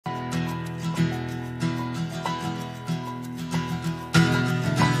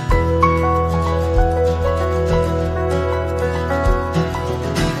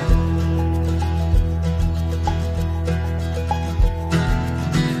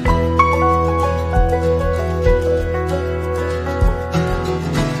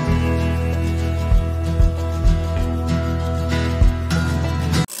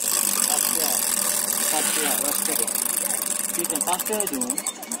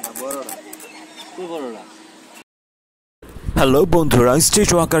Hello বন্ধুরা,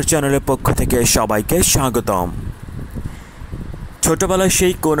 street Waker চ্যানেলের পক্ষ থেকে সবাইকে স্বাগতম। ছোটবেলায়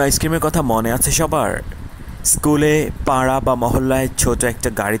সেই কোন আইসক্রিমের কথা মনে আছে সবার? স্কুলে, পাড়া বা মহল্লায় ছোট একটা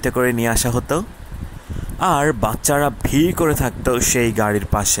গাড়িতে করে নিয়ে আসা হতো, আর বাচ্চারা ভিড় করে থাকতো সেই গাড়ির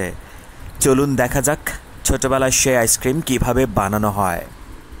পাশে। চলুন দেখা যাক ছোটবেলায় সেই আইসক্রিম কিভাবে বানানো হয়।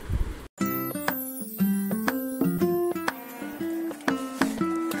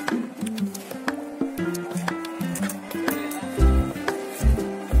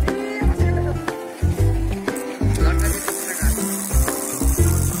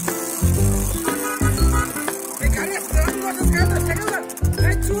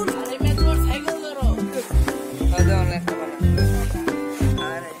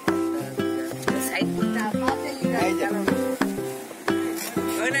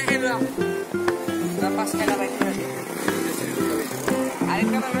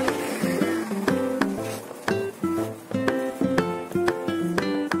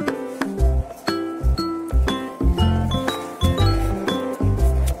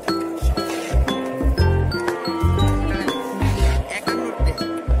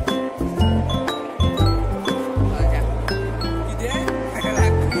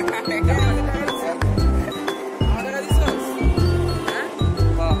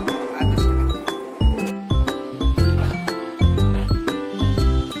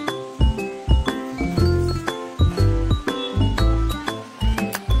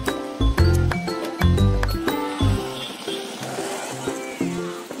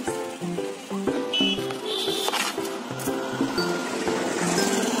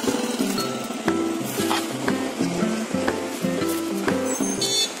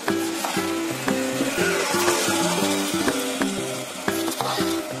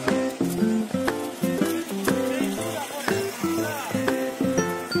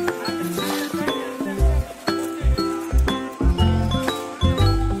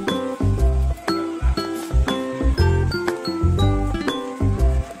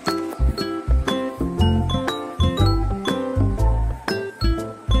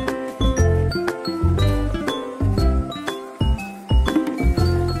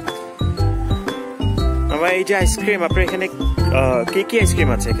 এই যে আইসক্রিম, আপনার এখানে কি কি আইসক্রিম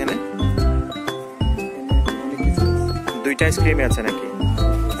আছে? এখানে দুইটা আইসক্রিমই আছে নাকি?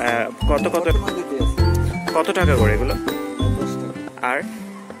 কত কত কত টাকা করে এগুলো? আর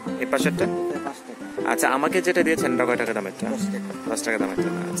এই পাশেরটা? আচ্ছা, আমাকে যেটা দিয়েছেন কয় টাকা দামেরটা? 10 টাকা দামেরটা।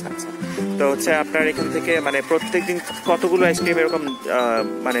 আচ্ছা আচ্ছা। তো হচ্ছে আপনার এখান থেকে মানে প্রত্যেকদিন কতগুলো আইসক্রিম এরকম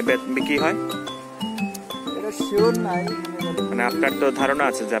মানে বিক্রি হয়? মানে আপনার তো ধারণা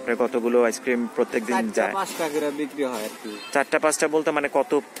আছে যে আপনার কতগুলো আইসক্রিম প্রত্যেকদিন যায়? 4-5টা করে বিক্রি হয় আর কি। 4টা-5টা বলতে মানে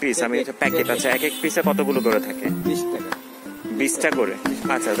কত পিস? আমি প্যাকেট আছে, এক এক পিসে কতগুলো করে থাকে? 20 টাকা। 20টা করে?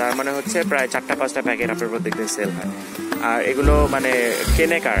 আচ্ছা, তার মানে হচ্ছে প্রায় 4টা-5টা প্যাকেট আপনার প্রত্যেকদিন সেল হয়। আর এগুলো মানে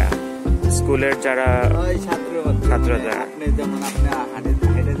কেনে কারা? স্কুলের যারা ছাত্র যারা? আপনি যেমন আপনি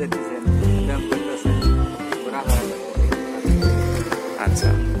হেঁটে যাচ্ছেন, ব্যায়াম করতেছেন, আচ্ছা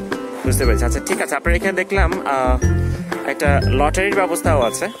বুঝতে পেরেছি। আচ্ছা ঠিক আছে, আপনার এখানে দেখলাম একটা লটারির ব্যবস্থাও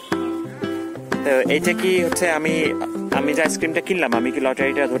আছে। তো এইটা কি হচ্ছে আমি যে আইসক্রিমটা কিনলাম, আমি কি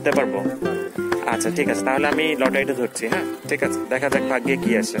লটারিটা ধরতে পারবো? আচ্ছা ঠিক আছে, তাহলে আমি লটারিটা ধরছি। হ্যাঁ ঠিক আছে, দেখা যাক ভাগ্যে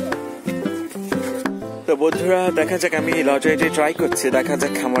কি আসে। তো বন্ধুরা দেখা যাক, আমি লটারিটি ট্রাই করছি, দেখা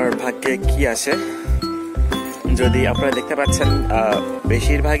যাক আমার ভাগ্যে কি আসে। যদি আপনারা দেখতে পাচ্ছেন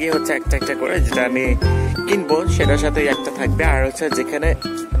বেশিরভাগই হচ্ছে একটা একটা করে, যেটা আমি কিনবো সেটার সাথে একটা থাকবে, আর হচ্ছে যেখানে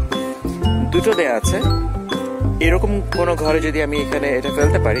দুটো দেয়া আছে এরকম কোনো ঘরে যদি আমি এখানে এটা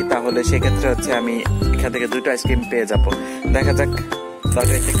ফেলতে পারি, তাহলে সেক্ষেত্রে হচ্ছে আমি এখান থেকে দুটো আইসক্রিম পেয়ে যাব। দেখা যাক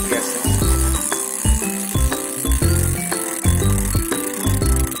লটারিতে কি আছে।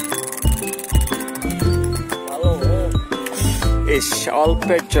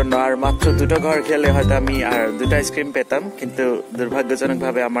 অল্পের জন্য আর মাত্র দুটো ঘর খেলে হয়তো আমি আর দুটো আইসক্রিম পেতাম, কিন্তু দুর্ভাগ্যজনক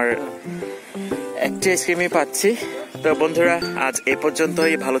ভাবে আমার একটি আইসক্রিমই পাচ্ছি। তো বন্ধুরা আজ এই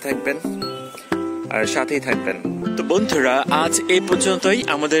পর্যন্তই, ভালো থাকবেন আর সাথেই থাকবেন। তো বন্ধুরা আজ এই পর্যন্তই।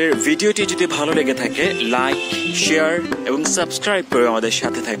 আমাদের ভিডিওটি যদি ভালো লেগে থাকে লাইক, শেয়ার এবং সাবস্ক্রাইব করে আমাদের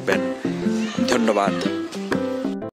সাথে থাকবেন। ধন্যবাদ।